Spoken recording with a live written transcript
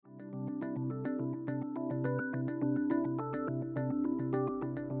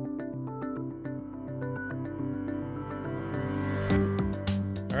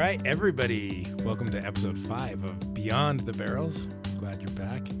right, everybody. Welcome to episode 5 of Beyond the Barrels. Glad you're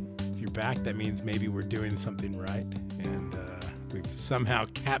back. If you're back, that means maybe we're doing something right, and we've somehow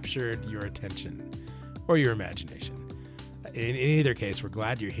captured your attention or your imagination. In either case, we're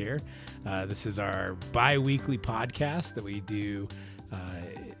glad you're here. This is our bi-weekly podcast that we do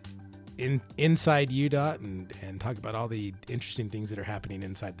inside UDOT and talk about all the interesting things that are happening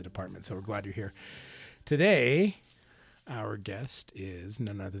inside the department. So we're glad you're here. Today, our guest is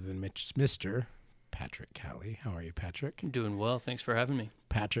none other than Mr. Patrick Cowley. How are you, Patrick? I'm doing well. Thanks for having me.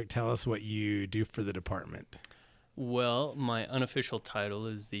 Patrick, tell us what you do for the department. Well, my unofficial title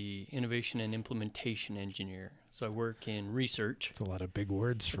is the Innovation and Implementation Engineer. So I work in research. It's a lot of big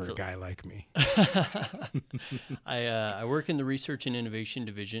words for a guy like me. I work in the Research and Innovation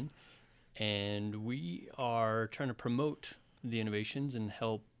Division, and we are trying to promote the innovations and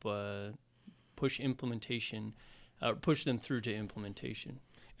help push them through to implementation.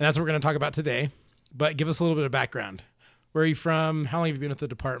 And that's what we're going to talk about today. But give us a little bit of background. Where are you from? How long have you been with the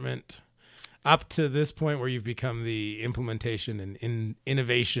department? Up to this point where you've become the implementation and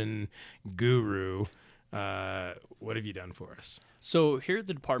innovation guru, what have you done for us? So here at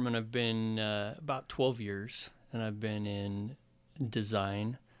the department, I've been about 12 years, and I've been in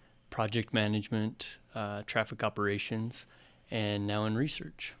design, project management, traffic operations, and now in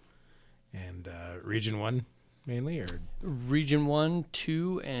research. And Region 1 mainly, or? Region 1,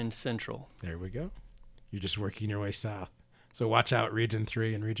 2, and Central. There we go. You're just working your way south. So watch out, Region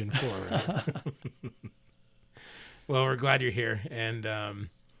 3 and Region 4, right? Well, we're glad you're here. And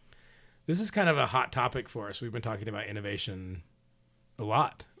this is kind of a hot topic for us. We've been talking about innovation a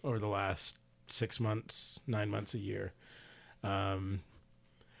lot over the last 6 months, 9 months, a year. Tell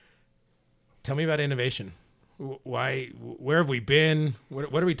me about innovation. Why? Where have we been?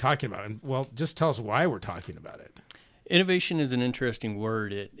 What are we talking about? And, well, just tell us why we're talking about it. Innovation is an interesting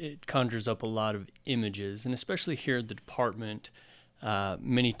word. It conjures up a lot of images, and especially here at the department,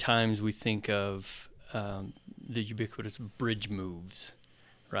 many times we think of the ubiquitous bridge moves,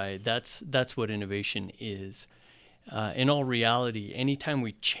 right? That's what innovation is. In all reality, anytime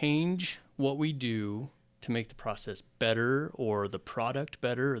we change what we do to make the process better or the product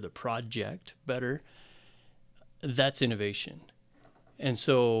better or the project better, that's innovation. And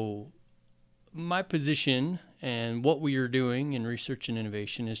so my position and what we are doing in research and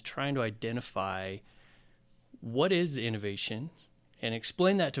innovation is trying to identify what is innovation and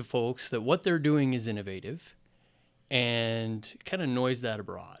explain that to folks that what they're doing is innovative and kind of noise that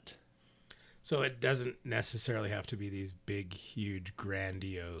abroad. So it doesn't necessarily have to be these big, huge,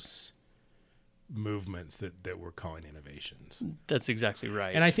 grandiose movements that we're calling innovations. That's exactly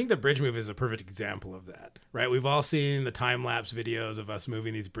right. And I think the bridge move is a perfect example of that, right? We've all seen the time-lapse videos of us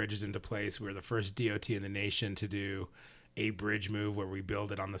moving these bridges into place. We're the first DOT in the nation to do a bridge move where we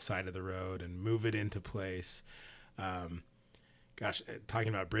build it on the side of the road and move it into place. Talking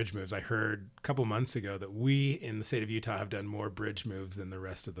about bridge moves, I heard a couple months ago that we in the state of Utah have done more bridge moves than the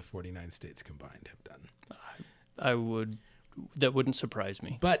rest of the 49 states combined have done. That wouldn't surprise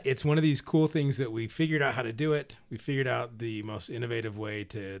me. But it's one of these cool things that we figured out how to do it. We figured out the most innovative way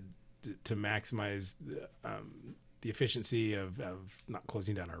to maximize the efficiency of not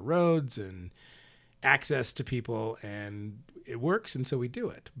closing down our roads and access to people, and it works, and so we do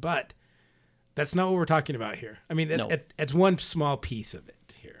it. But that's not what we're talking about here. I mean, No. It's one small piece of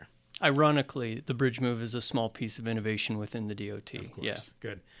it here. Ironically, the bridge move is a small piece of innovation within the DOT. Of course. Yeah.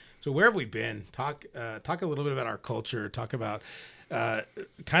 Good. So where have we been? Talk a little bit about our culture. Talk about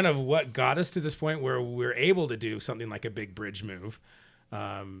kind of what got us to this point where we're able to do something like a big bridge move,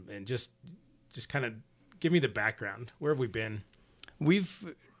 and just kind of give me the background. Where have we been? We've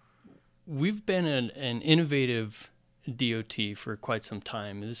been an innovative DOT for quite some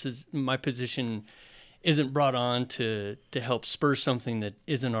time. This is my position. Isn't brought on to help spur something that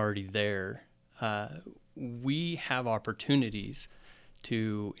isn't already there. We have opportunities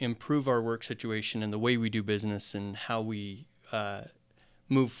to improve our work situation and the way we do business and how we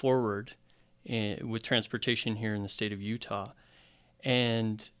move forward with transportation here in the state of Utah.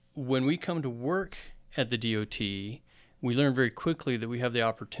 And when we come to work at the DOT, we learn very quickly that we have the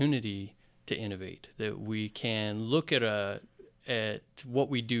opportunity to innovate, that we can look at what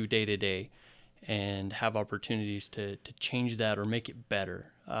we do day to day and have opportunities to change that or make it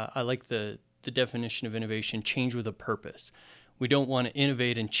better. I like the definition of innovation, change with a purpose. We don't want to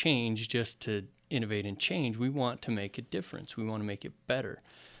innovate and change just to innovate and change. We want to make a difference. We want to make it better.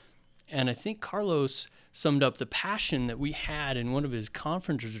 And I think Carlos summed up the passion that we had in one of his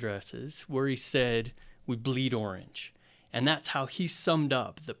conference addresses where he said, we bleed orange. And that's how he summed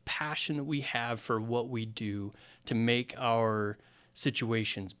up the passion that we have for what we do to make our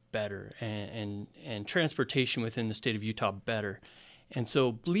situations better and transportation within the state of Utah better. And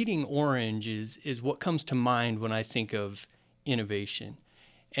so Bleeding Orange is what comes to mind when I think of innovation.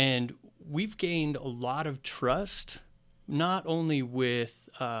 And we've gained a lot of trust, not only with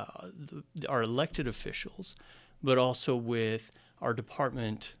our elected officials, but also with our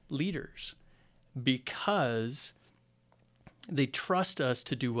department leaders, because they trust us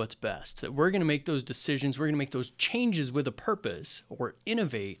to do what's best, that we're going to make those decisions, we're going to make those changes with a purpose or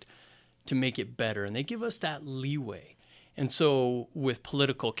innovate to make it better. And they give us that leeway. And so with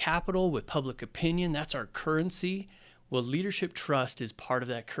political capital, with public opinion, that's our currency. Well, leadership trust is part of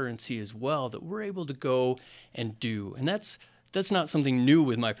that currency as well, that we're able to go and do. And that's not something new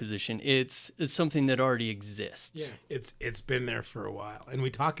with my position. It's something that already exists. Yeah, it's been there for a while. And we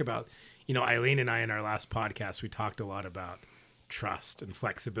talk about, Eileen and I in our last podcast, we talked a lot about trust and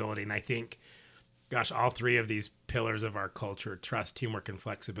flexibility. And I think, gosh, all three of these pillars of our culture, trust, teamwork, and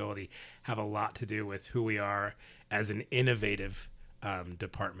flexibility, have a lot to do with who we are as an innovative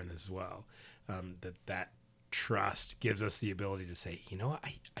department as well. That trust gives us the ability to say,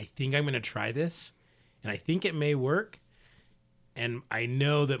 I think I'm going to try this, and I think it may work. And I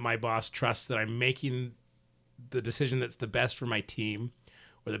know that my boss trusts that I'm making the decision that's the best for my team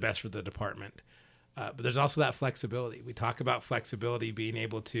or the best for the department. But there's also that flexibility. We talk about flexibility, being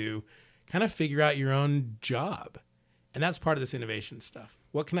able to kind of figure out your own job. And that's part of this innovation stuff.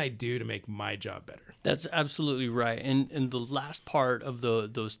 What can I do to make my job better? That's absolutely right. And the last part of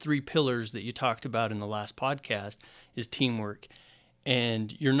those three pillars that you talked about in the last podcast is teamwork.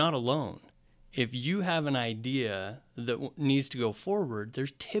 And you're not alone. If you have an idea that needs to go forward,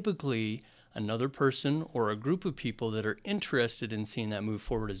 there's typically another person or a group of people that are interested in seeing that move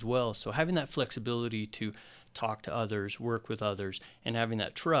forward as well. So having that flexibility to talk to others, work with others, and having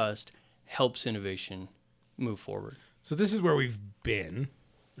that trust helps innovation move forward. So this is where we've been,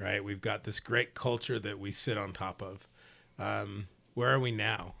 right? We've got this great culture that we sit on top of. Where are we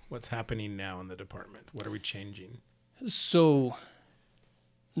now? What's happening now in the department? What are we changing? So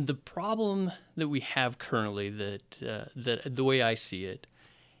the problem that we have currently, that the way I see it,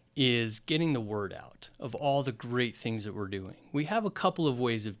 is getting the word out of all the great things that we're doing. We have a couple of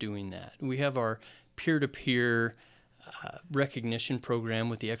ways of doing that. We have our peer-to-peer recognition program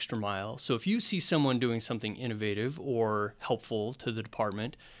with the Extra Mile. So if you see someone doing something innovative or helpful to the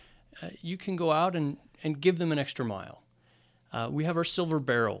department, you can go out and give them an extra mile. We have our Silver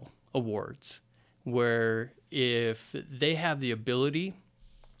Barrel Awards, where if they have the ability,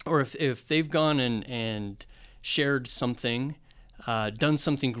 or if they've gone and shared something, done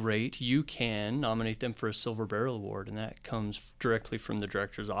something great, you can nominate them for a Silver Barrel Award, and that comes directly from the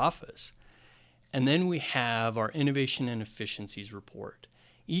director's office. And then we have our Innovation and Efficiencies Report.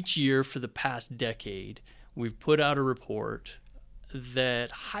 Each year for the past decade, we've put out a report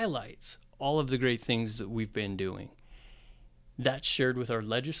that highlights all of the great things that we've been doing. That's shared with our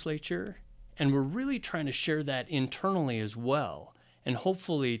legislature, and we're really trying to share that internally as well, and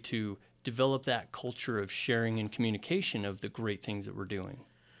hopefully to develop that culture of sharing and communication of the great things that we're doing.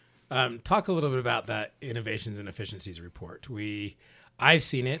 Talk a little bit about that Innovations and Efficiencies Report. I've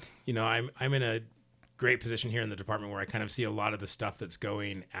seen it. I'm in a great position here in the department where I kind of see a lot of the stuff that's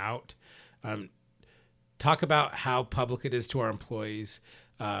going out. Talk about how public it is to our employees,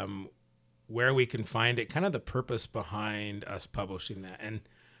 where we can find it, kind of the purpose behind us publishing that,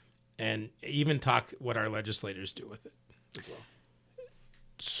 and even talk what our legislators do with it as well.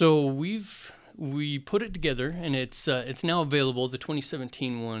 So we put it together, and it's now available. The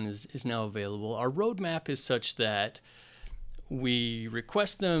 2017 one is now available. Our roadmap is such that we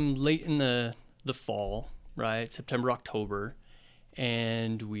request them late in the fall, right, September, October,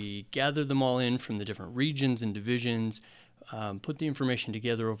 and we gather them all in from the different regions and divisions, put the information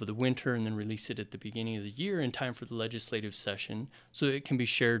together over the winter, and then release it at the beginning of the year in time for the legislative session so it can be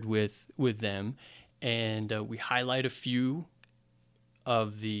shared with them. And we highlight a few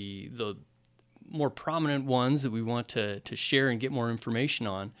of the more prominent ones that we want to share and get more information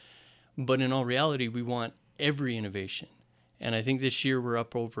on. But in all reality, we want every innovation. And I think this year we're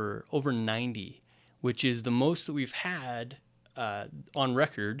up over 90, which is the most that we've had on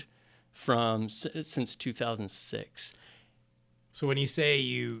record since 2006. So when you say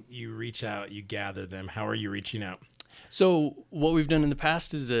you reach out, you gather them, how are you reaching out? So what we've done in the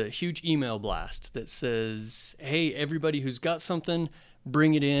past is a huge email blast that says, hey, everybody who's got something,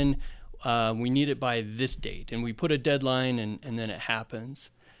 bring it in. We need it by this date. And we put a deadline, and then it happens.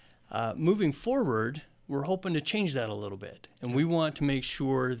 Moving forward, we're hoping to change that a little bit. And we want to make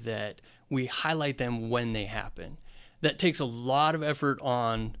sure that we highlight them when they happen. That takes a lot of effort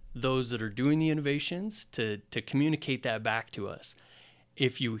on those that are doing the innovations to communicate that back to us.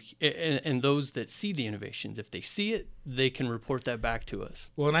 And those that see the innovations, if they see it, they can report that back to us.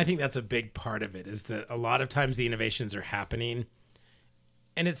 Well, and I think that's a big part of it, is that a lot of times the innovations are happening,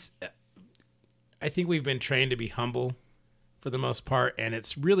 and I think we've been trained to be humble for the most part, and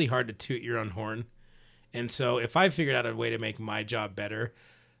it's really hard to toot your own horn. And so if I figured out a way to make my job better,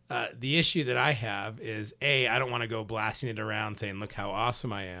 the issue that I have is, A, I don't want to go blasting it around saying, look how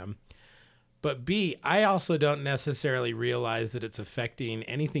awesome I am. But B, I also don't necessarily realize that it's affecting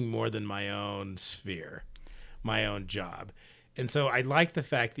anything more than my own sphere, my own job. And so I like the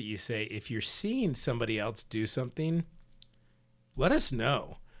fact that you say, if you're seeing somebody else do something, let us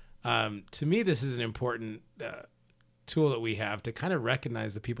know. To me, this is an important tool that we have to kind of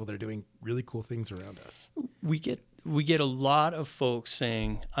recognize the people that are doing really cool things around us. We get a lot of folks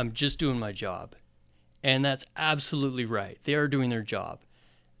saying, I'm just doing my job. And that's absolutely right. They are doing their job.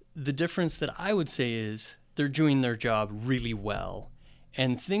 The difference that I would say is they're doing their job really well.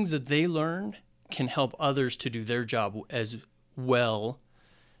 And things that they learn can help others to do their job as well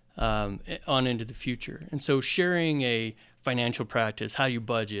on into the future. And so sharing a financial practice, how you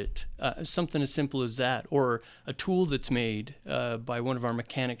budget, something as simple as that, or a tool that's made by one of our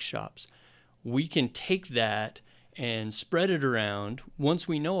mechanic shops, we can take that and spread it around once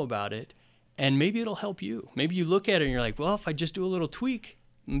we know about it, and maybe it'll help you. Maybe you look at it and you're like, well, if I just do a little tweak,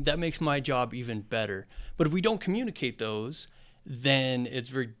 that makes my job even better. But if we don't communicate those, then it's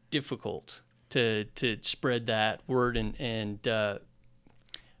very difficult to spread that word and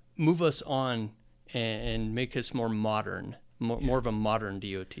move us on and make us more modern, more of a modern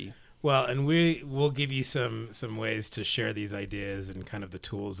DOT. Well, and we'll give you some ways to share these ideas and kind of the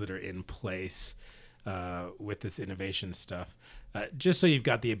tools that are in place with this innovation stuff, just so you've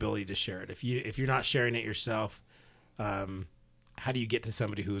got the ability to share it. If you're not sharing it yourself, how do you get to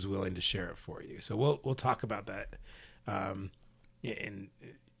somebody who's willing to share it for you? So we'll talk about that, in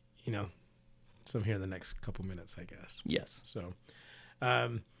some here in the next couple minutes, I guess. Yes.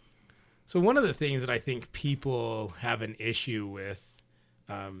 So one of the things that I think people have an issue with,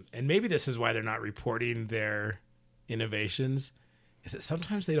 and maybe this is why they're not reporting their innovations, is that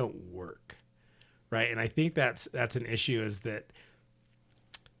sometimes they don't work, right? And I think that's an issue, is that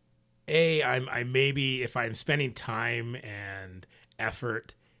I maybe, if I'm spending time and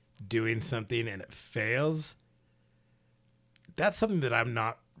effort doing something and it fails, that's something that I'm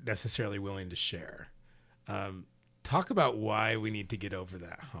not necessarily willing to share. Talk about why we need to get over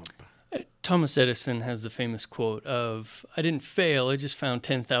that hump. Thomas Edison has the famous quote of, I didn't fail, I just found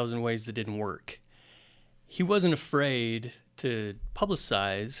 10,000 ways that didn't work. He wasn't afraid to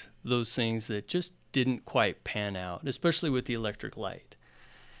publicize those things that just didn't quite pan out, especially with the electric light.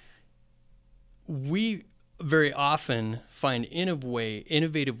 We very often find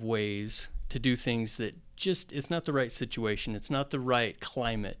innovative ways to do things that just, it's not the right situation, it's not the right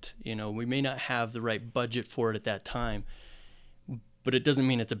climate. We may not have the right budget for it at that time, but it doesn't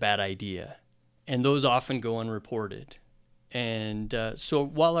mean it's a bad idea. And those often go unreported. And so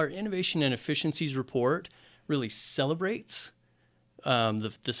while our innovation and efficiencies report really celebrates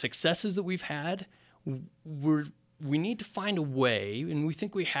the successes that we've had, we need to find a way, and we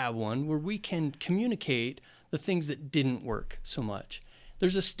think we have one, where we can communicate the things that didn't work so much.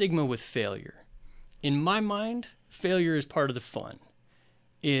 There's a stigma with failure. In my mind, failure is part of the fun.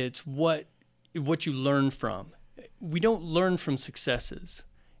 It's what you learn from. We don't learn from successes.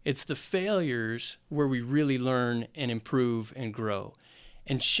 It's the failures where we really learn and improve and grow.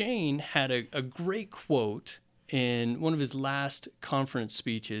 And Shane had a great quote in one of his last conference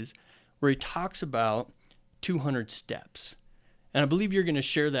speeches where he talks about 200 steps. And I believe you're going to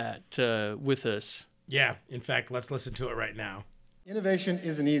share that with us. Yeah. In fact, let's listen to it right now. Innovation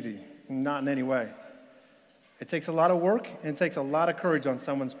isn't easy, not in any way. It takes a lot of work, and it takes a lot of courage on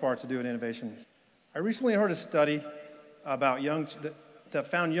someone's part to do an innovation. I recently heard a study about that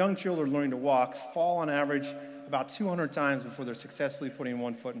found young children learning to walk fall on average about 200 times before they're successfully putting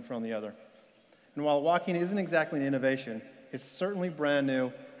one foot in front of the other. And while walking isn't exactly an innovation, it's certainly brand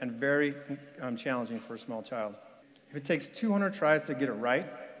new and very challenging for a small child. If it takes 200 tries to get it right,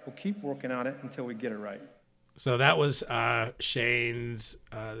 we'll keep working on it until we get it right. So that was Shane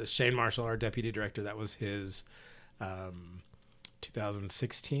Marshall, our deputy director. That was his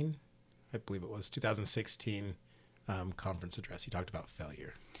 2016, I believe it was 2016 conference address. He talked about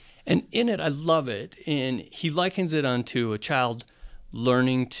failure. And in it, I love it. And he likens it unto a child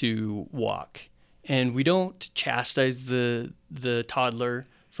learning to walk. And we don't chastise the toddler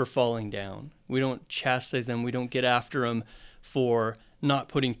for falling down. We don't chastise them. We don't get after them for not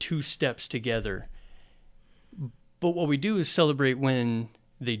putting two steps together. But what we do is celebrate when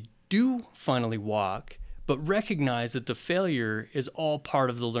they do finally walk, but recognize that the failure is all part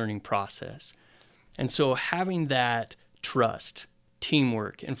of the learning process. And so having that trust,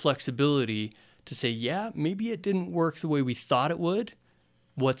 teamwork, and flexibility to say, yeah, maybe it didn't work the way we thought it would.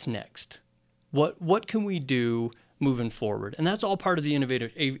 What's next? What can we do moving forward? And that's all part of the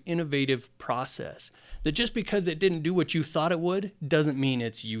innovative process. That just because it didn't do what you thought it would doesn't mean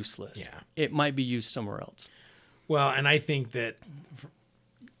it's useless. Yeah. It might be used somewhere else. Well, and I think that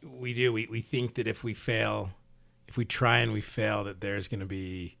we do. We think that if we fail, if we try and we fail, that there's going to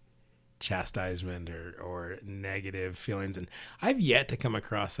be chastisement or negative feelings. And I've yet to come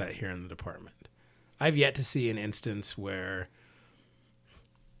across that here in the department. I've yet to see an instance where,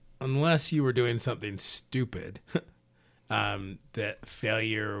 unless you were doing something stupid, that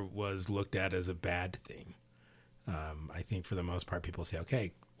failure was looked at as a bad thing. I think for the most part, people say,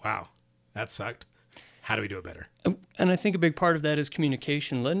 okay, wow, that sucked. How do we do it better? And I think a big part of that is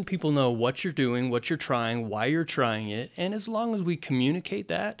communication, letting people know what you're doing, what you're trying, why you're trying it. And as long as we communicate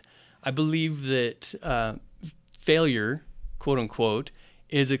that, I believe that failure, quote unquote,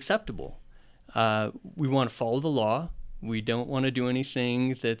 is acceptable. We want to follow the law. We don't want to do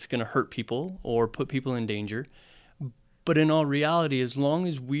anything that's going to hurt people or put people in danger. But in all reality, as long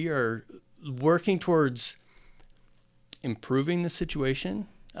as we are working towards improving the situation,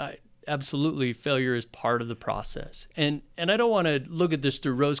 absolutely, failure is part of the process. And I don't want to look at this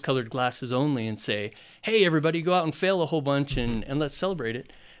through rose-colored glasses only and say, hey, everybody, go out and fail a whole bunch and let's celebrate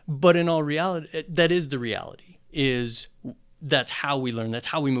it. But in all reality, that is the reality, is that's how we learn. That's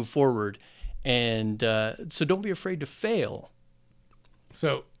how we move forward. And so don't be afraid to fail.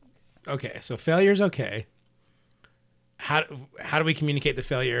 So, okay, so failure's okay. How do we communicate the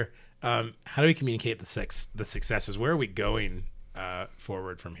failure? How do we communicate the successes? Where are we going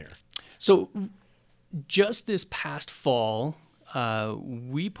forward from here? So just this past fall,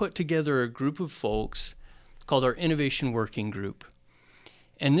 we put together a group of folks called our Innovation Working Group.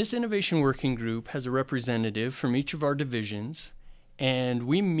 And this Innovation Working Group has a representative from each of our divisions, and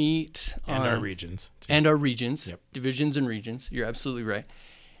we meet and our regions. Too. And our regions, yep. Divisions and regions. You're absolutely right.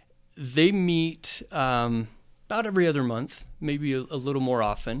 They meet about every other month, maybe a little more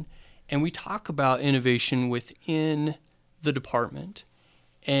often, and we talk about innovation within the department.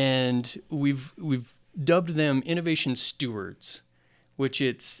 And we've dubbed them innovation stewards, which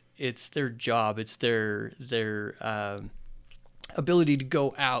it's their job, it's their ability to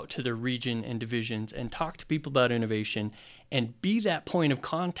go out to their region and divisions and talk to people about innovation and be that point of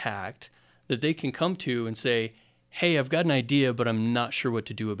contact that they can come to and say, hey, I've got an idea, but I'm not sure what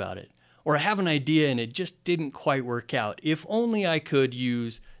to do about it. Or I have an idea and it just didn't quite work out. If only I could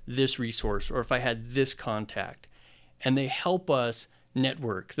use this resource, or if I had this contact. And they help us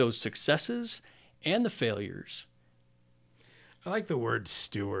network those successes and the failures. I like the word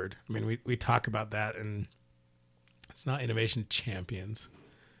steward. I mean, we talk about that, and it's not innovation champions.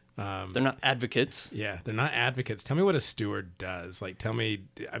 They're not advocates. Yeah, they're not advocates. Tell me what a steward does. Like, tell me,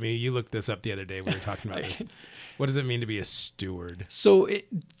 I mean, you looked this up the other day when we were talking about this. What does it mean to be a steward? So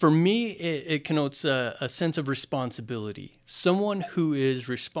for me, it connotes a sense of responsibility. Someone who is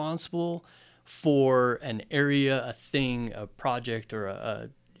responsible for an area, a thing, a project, or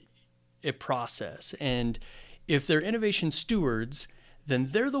a process. And if they're innovation stewards, then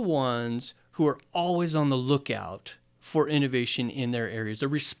they're the ones who are always on the lookout for innovation in their areas. They're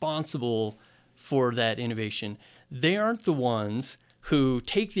responsible for that innovation. They aren't the ones who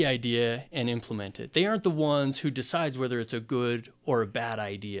take the idea and implement it. They aren't the ones who decides whether it's a good or a bad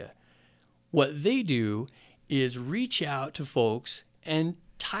idea. What they do is reach out to folks and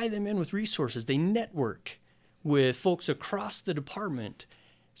tie them in with resources. They network with folks across the department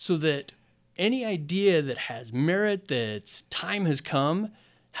so that any idea that has merit, that's time has come,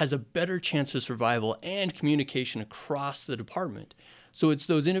 has a better chance of survival and communication across the department. So it's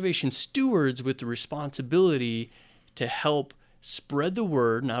those innovation stewards with the responsibility to help spread the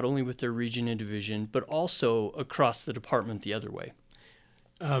word, not only with their region and division, but also across the department the other way.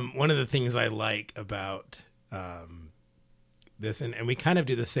 One of the things I like about this, and we kind of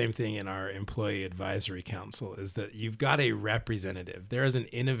do the same thing in our employee advisory council, is that you've got a representative. There is an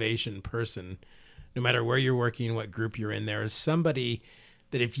innovation person, no matter where you're working, what group you're in. There is somebody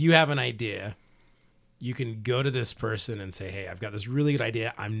that if you have an idea, you can go to this person and say, hey, I've got this really good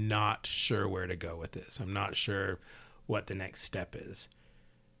idea. I'm not sure where to go with this. I'm not sure what the next step is.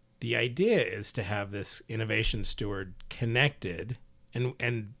 The idea is to have this innovation steward connected,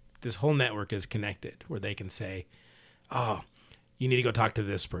 and this whole network is connected, where they can say, oh, you need to go talk to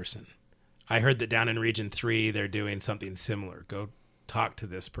this person. I heard that down in Region 3, they're doing something similar. Go talk to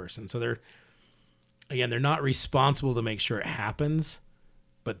this person. So again, they're not responsible to make sure it happens,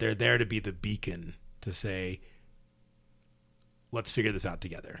 but they're there to be the beacon to say, let's figure this out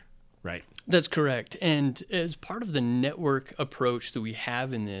together, right? That's correct. And as part of the network approach that we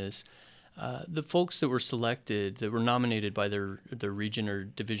have in this, the folks that were selected, that were nominated by their region or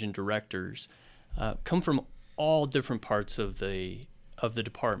division directors, come from all different parts of the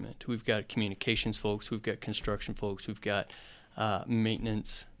department. We've got communications folks, we've got construction folks, we've got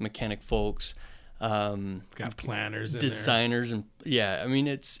maintenance, mechanic folks, got planners, designers, and I mean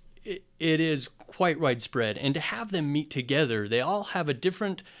it is quite widespread. And to have them meet together, they all have a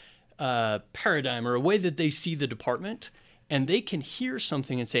different paradigm or a way that they see the department, and they can hear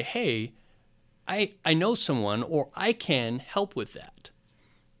something and say, hey, I know someone, or I can help with that.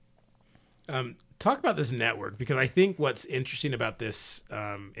 Talk about this network, because I think what's interesting about this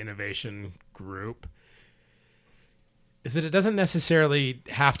innovation group is that it doesn't necessarily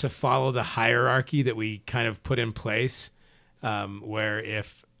have to follow the hierarchy that we kind of put in place, where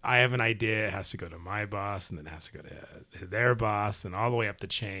if I have an idea, it has to go to my boss, and then it has to go to their boss, and all the way up the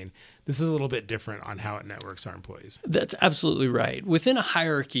chain. This is a little bit different on how it networks our employees. That's absolutely right. Within a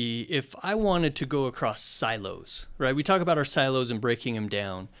hierarchy, if I wanted to go across silos, right? We talk about our silos and breaking them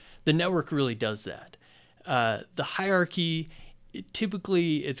down. The network really does that. The hierarchy,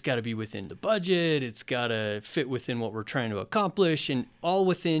 typically, it's got to be within the budget. It's got to fit within what we're trying to accomplish, and all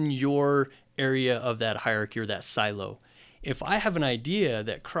within your area of that hierarchy or that silo. If I have an idea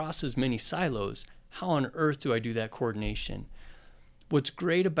that crosses many silos, how on earth do I do that coordination? What's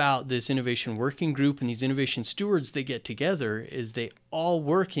great about this innovation working group and these innovation stewards that get together is they all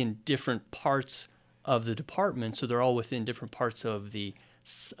work in different parts of the department, so they're all within different parts of the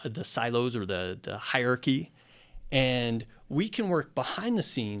silos or the hierarchy, and we can work behind the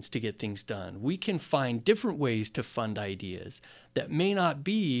scenes to get things done. We can find different ways to fund ideas that may not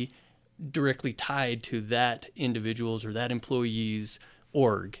be directly tied to that individual's or that employee's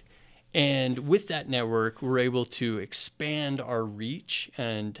org. And with that network, we're able to expand our reach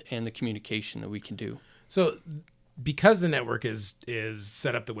and the communication that we can do. So because the network is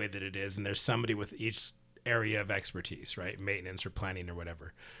set up the way that it is, and there's somebody with each area of expertise, right? Maintenance or planning or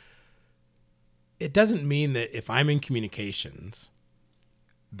whatever. It doesn't mean that if I'm in communications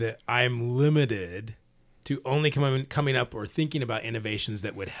that I'm limited to only coming up or thinking about innovations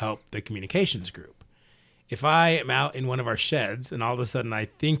that would help the communications group. If I am out in one of our sheds and all of a sudden I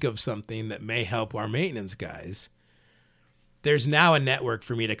think of something that may help our maintenance guys, there's now a network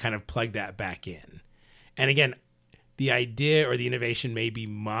for me to kind of plug that back in. And again, the idea or the innovation may be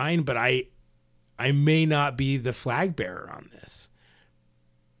mine, but I may not be the flag bearer on this.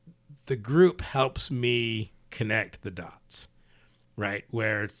 The group helps me connect the dots, right?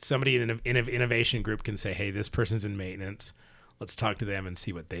 Where somebody in an innovation group can say, hey, this person's in maintenance. Let's talk to them and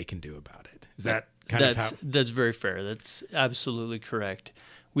see what they can do about it. Is that kind of how? That's very fair. That's absolutely correct.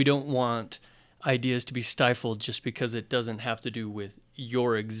 We don't want ideas to be stifled just because it doesn't have to do with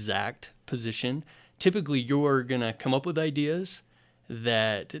your exact position. Typically, you're going to come up with ideas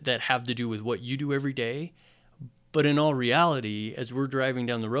that have to do with what you do every day. But in all reality, as we're driving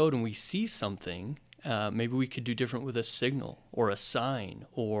down the road and we see something, maybe we could do different with a signal or a sign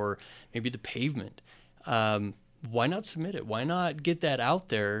or maybe the pavement. Why not submit it? Why not get that out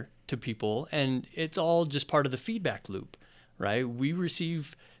there to people? And it's all just part of the feedback loop, right? We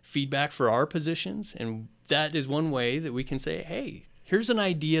receive feedback for our positions, and that is one way that we can say, hey, here's an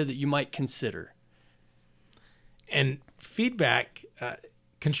idea that you might consider. And feedback,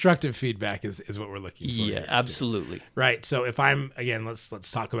 constructive feedback is what we're looking for. Yeah, absolutely. Too. Right. So if I'm, again, let's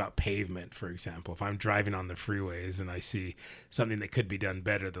talk about pavement, for example. If I'm driving on the freeways and I see something that could be done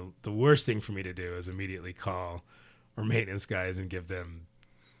better, the worst thing for me to do is immediately call our maintenance guys and give them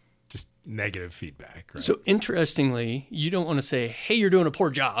just negative feedback. Right? So interestingly, you don't want to say, hey, you're doing a poor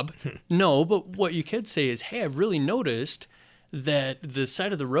job. No, but what you could say is, hey, I've really noticed that the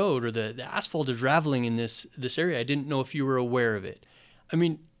side of the road or the asphalt is raveling in this area. I didn't know if you were aware of it. I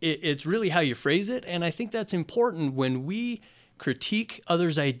mean, it's really how you phrase it, and I think that's important. When we critique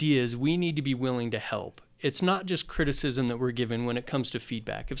others' ideas, we need to be willing to help. It's not just criticism that we're given when it comes to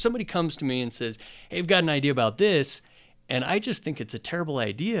feedback. If somebody comes to me and says, hey, I've got an idea about this, and I just think it's a terrible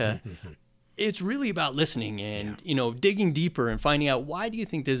idea, it's really about listening and digging deeper and finding out, why do you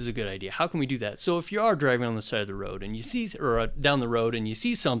think this is a good idea? How can we do that? So if you are driving on the side of the road and you see, or down the road and you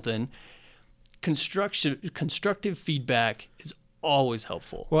see something, constructive feedback is always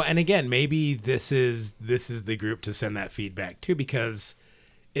helpful. Well, and again, maybe this is the group to send that feedback to, because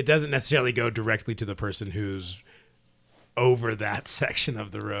it doesn't necessarily go directly to the person who's over that section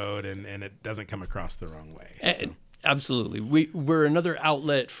of the road, and it doesn't come across the wrong way. Absolutely. We're another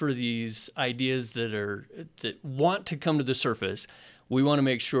outlet for these ideas that want to come to the surface. We want to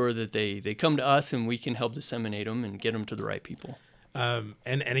make sure that they come to us and we can help disseminate them and get them to the right people. And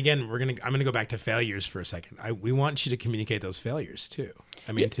again, I'm gonna go back to failures for a second. We want you to communicate those failures too.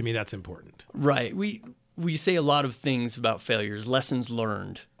 I mean, to me, that's important. Right. We say a lot of things about failures, lessons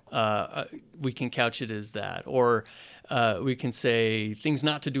learned. We can couch it as that, or we can say things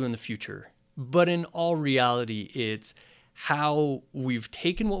not to do in the future. But in all reality, it's how we've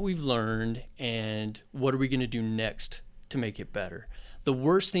taken what we've learned and what are we going to do next to make it better. The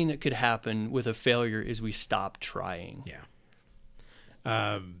worst thing that could happen with a failure is we stop trying.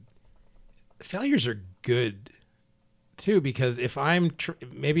 Yeah. Failures are good too, because if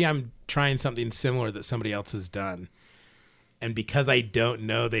maybe I'm trying something similar that somebody else has done, and because I don't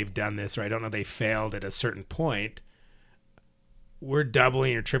know they've done this, or I don't know they failed at a certain point, we're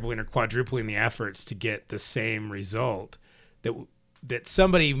doubling or tripling or quadrupling the efforts to get the same result that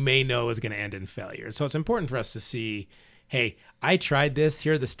somebody may know is going to end in failure. So it's important for us to see, hey, I tried this.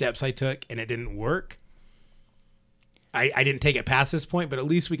 Here are the steps I took, and it didn't work. I didn't take it past this point, but at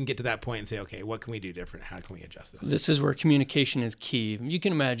least we can get to that point and say, okay, what can we do different? How can we adjust this? This is where communication is key. You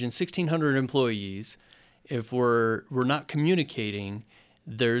can imagine 1,600 employees. If we're not communicating,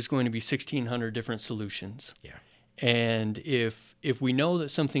 there's going to be 1,600 different solutions. Yeah. And if we know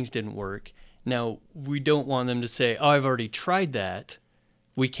that some things didn't work, now we don't want them to say, oh, I've already tried that,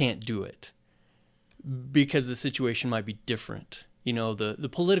 we can't do it, because the situation might be different. You know, the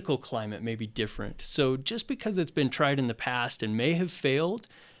political climate may be different. So just because it's been tried in the past and may have failed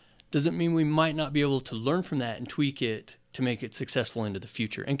doesn't mean we might not be able to learn from that and tweak it to make it successful into the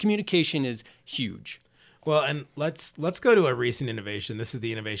future. And communication is huge. Well, and let's go to a recent innovation. This is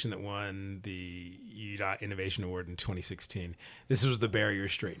the innovation that won the UDOT Innovation Award in 2016. This was the barrier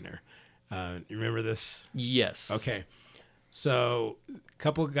straightener. You remember this? Yes. Okay. So a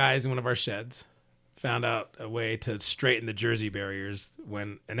couple of guys in one of our sheds found out a way to straighten the Jersey barriers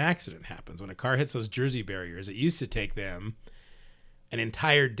when an accident happens. When a car hits those Jersey barriers, it used to take them an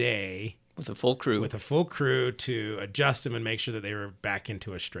entire day with a full crew to adjust them and make sure that they were back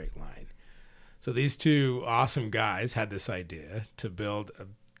into a straight line. So these two awesome guys had this idea to build a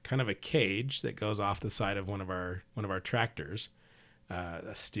kind of a cage that goes off the side of one of our tractors,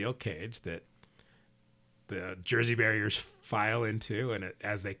 a steel cage that the Jersey barriers file into, and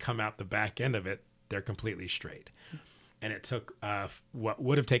as they come out the back end of it, they're completely straight. And it took what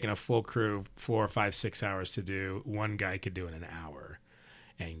would have taken a full crew 4, 5, 6 hours to do, one guy could do in an hour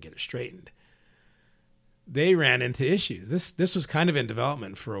and get it straightened. They ran into issues. This was kind of in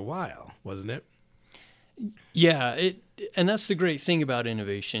development for a while, wasn't it? Yeah, and that's the great thing about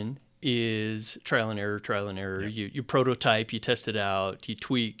innovation is trial and error. Yeah. You prototype, you test it out, you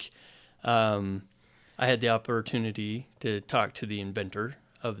tweak. I had the opportunity to talk to the inventor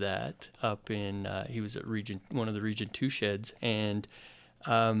of that up in he was at one of the Region 2 sheds, and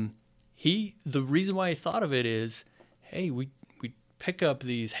the reason why he thought of it is, hey, we pick up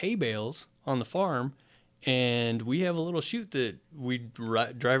these hay bales on the farm, and we have a little chute that we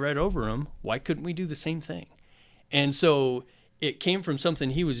drive right over them. Why couldn't we do the same thing? And so it came from something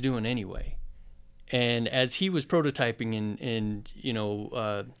he was doing anyway. And as he was prototyping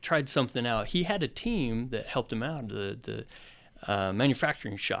and tried something out, he had a team that helped him out. The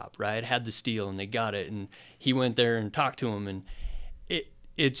manufacturing shop, right, had the steel and they got it. And he went there and talked to him. And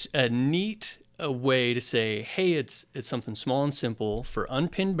it's a neat way to say, hey, it's something small and simple. For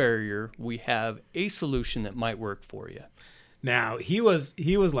unpinned barrier, we have a solution that might work for you. Now, he was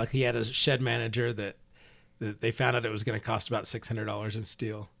lucky. He had a shed manager that they found out it was going to cost about $600 in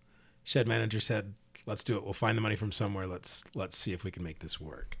steel. Shed manager said, let's do it. We'll find the money from somewhere. Let's see if we can make this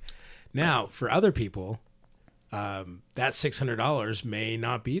work. Now, for other people, that $600 may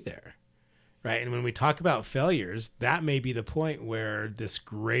not be there, right? And when we talk about failures, that may be the point where this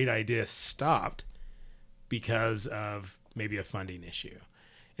great idea stopped because of maybe a funding issue.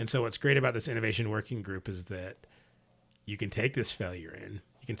 And so what's great about this innovation working group is that you can take this failure in.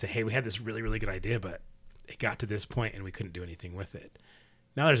 You can say, hey, we had this really, really good idea, but it got to this point and we couldn't do anything with it.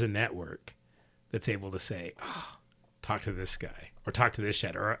 Now there's a network that's able to say, talk to this guy or talk to this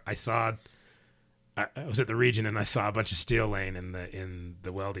shed. Or I was at the Region and I saw a bunch of steel laying in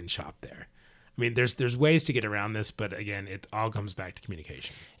the welding shop there. I mean, there's ways to get around this, but again, it all comes back to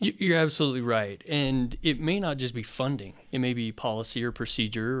communication. You're absolutely right. And it may not just be funding. It may be policy or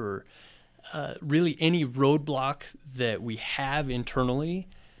procedure or really any roadblock that we have internally.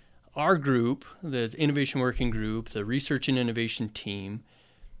 Our group, the Innovation Working Group, the Research and Innovation Team,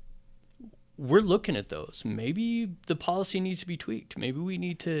 we're looking at those. Maybe the policy needs to be tweaked. Maybe we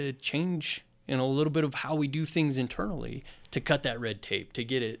need to change and a little bit of how we do things internally to cut that red tape, to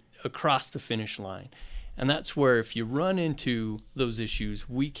get it across the finish line. And that's where if you run into those issues,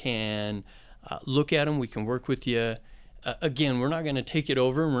 we can look at them, we can work with you. Again, we're not going to take it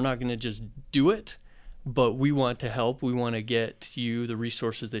over and we're not going to just do it, but we want to help. We want to get you the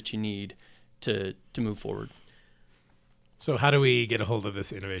resources that you need to move forward. So how do we get a hold of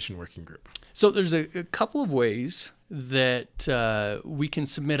this innovation working group? So there's a couple of ways that we can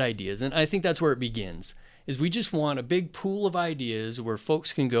submit ideas. And I think that's where it begins, is we just want a big pool of ideas where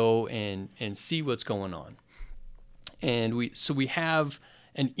folks can go and see what's going on. And we have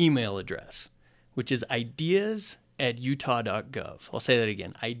an email address, which is ideas@utah.gov. I'll say that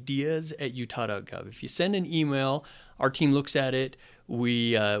again, ideas@utah.gov. If you send an email, our team looks at it,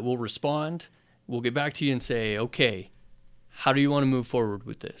 we'll respond, we'll get back to you and say, okay, how do you want to move forward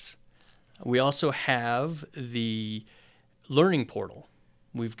with this? We also have the learning portal.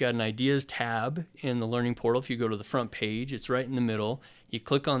 We've got an ideas tab in the learning portal. If you go to the front page, it's right in the middle. You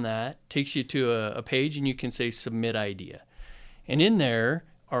click on that, takes you to a page, and you can say submit idea. And in there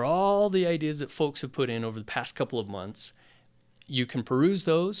are all the ideas that folks have put in over the past couple of months. You can peruse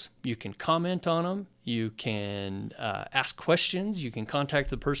those, you can comment on them, you can ask questions, you can contact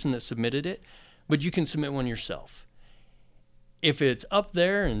the person that submitted it, but you can submit one yourself. If it's up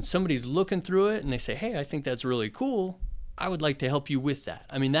there and somebody's looking through it and they say, hey, I think that's really cool, I would like to help you with that.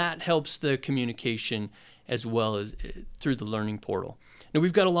 I mean, that helps the communication as well as through the learning portal. Now,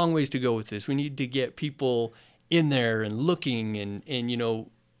 we've got a long ways to go with this. We need to get people in there and looking and you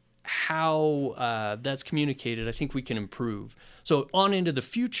know, how that's communicated. I think we can improve. So on into the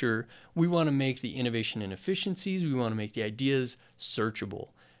future, we want to make the innovation and efficiencies, we want to make the ideas searchable.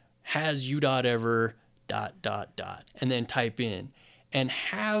 Has UDOT ever ... and then type in and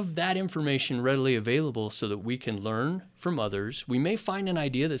have that information readily available so that we can learn from others. We may find an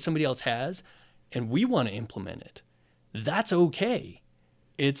idea that somebody else has and we want to implement it. That's okay.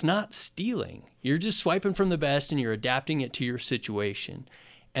 It's not stealing. You're just swiping from the best and you're adapting it to your situation.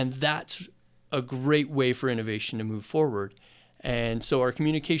 And that's a great way for innovation to move forward. And so our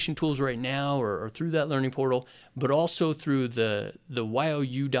communication tools right now are through that learning portal, but also through the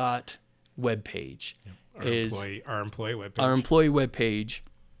YOUDOT webpage. Yep. Our employee webpage. Our employee webpage,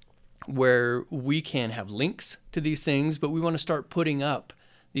 where we can have links to these things, but we want to start putting up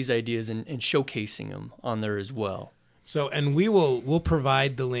these ideas and showcasing them on there as well. So, and we'll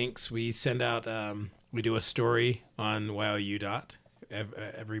provide the links. We send out, we do a story on YOUDOT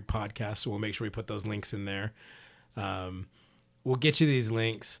every podcast, so we'll make sure we put those links in there. We'll get you these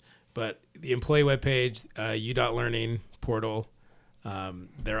links, but the employee webpage, UDOT Learning portal,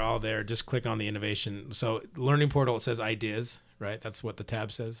 they're all there. Just click on the innovation. So learning portal, it says ideas, right? That's what the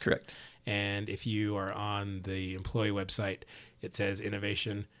tab says. Correct. And if you are on the employee website, it says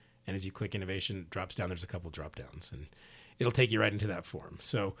innovation. And as you click innovation, it drops down. There's a couple drop downs and it'll take you right into that form.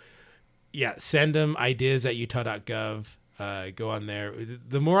 So yeah, send them ideas@utah.gov. Go on there.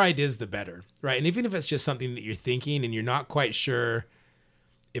 The more ideas, the better, right? And even if it's just something that you're thinking and you're not quite sure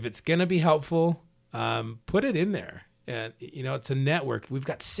if it's going to be helpful, put it in there. And, you know, it's a network. We've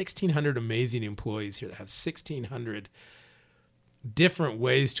got 1,600 amazing employees here that have 1,600 different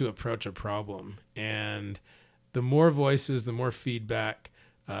ways to approach a problem. And the more voices, the more feedback,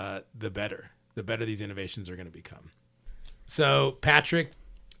 the better. The better these innovations are going to become. So, Patrick,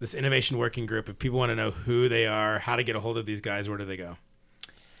 this innovation working group, if people want to know who they are, how to get a hold of these guys, where do they go?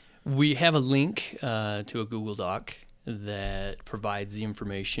 We have a link to a Google Doc that provides the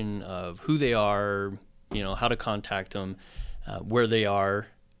information of who they are, you know, how to contact them, where they are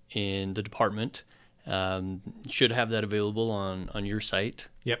in the department. Should have that available on your site.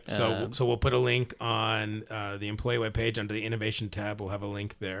 Yep. So we'll put a link on the employee webpage under the innovation tab. We'll have a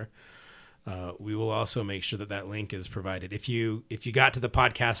link there. We will also make sure that link is provided. If you got to the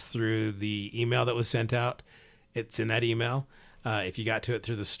podcast through the email that was sent out, it's in that email. If you got to it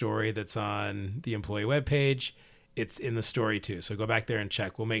through the story that's on the employee webpage, it's in the story too. So go back there and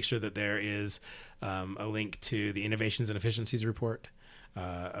check. We'll make sure that there is a link to the Innovations and Efficiencies report,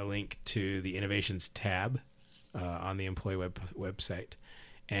 a link to the Innovations tab on the employee website,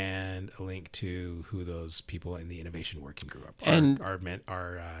 and a link to who those people in the innovation working group are, and our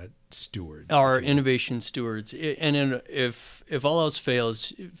stewards. Our innovation stewards. And if all else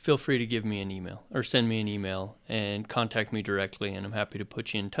fails, feel free to give me an email or send me an email and contact me directly, and I'm happy to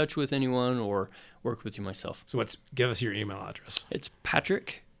put you in touch with anyone or work with you myself. So give us your email address. It's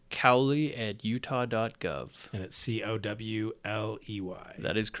patrickcowley@utah.gov. And it's COWLEY.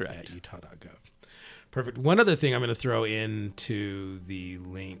 That is correct. At utah.gov. Perfect. One other thing I'm going to throw into the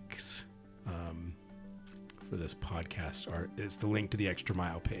links for this podcast is the link to the Extra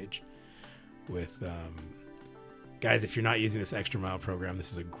Mile page. with guys, if you're not using this Extra Mile program,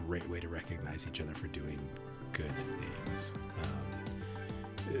 this is a great way to recognize each other for doing good things.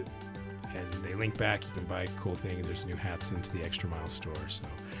 And they link back. You can buy cool things. There's new hats into the Extra Mile store,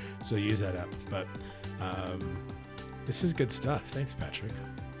 so use that up. But this is good stuff. Thanks, Patrick.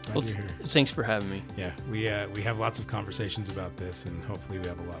 Glad you're here. Thanks for having me. Yeah, we have lots of conversations about this, and hopefully we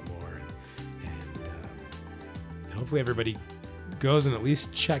have a lot more. And hopefully everybody goes and at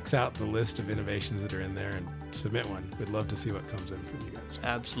least checks out the list of innovations that are in there and submit one. We'd love to see what comes in from you guys.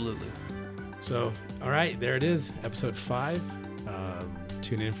 Absolutely. So, all right, there it is, episode 5.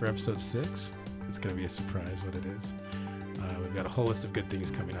 Tune in for episode 6. It's going to be a surprise what it is. We've got a whole list of good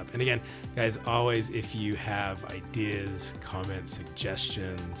things coming up. And again, guys, always, if you have ideas, comments,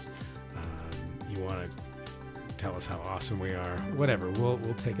 suggestions, you want to tell us how awesome we are, whatever, we'll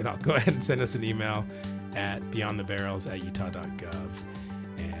take it out. Go ahead and send us an email at beyondthebarrels@utah.gov.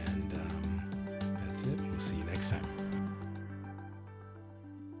 And that's it. We'll see you next time.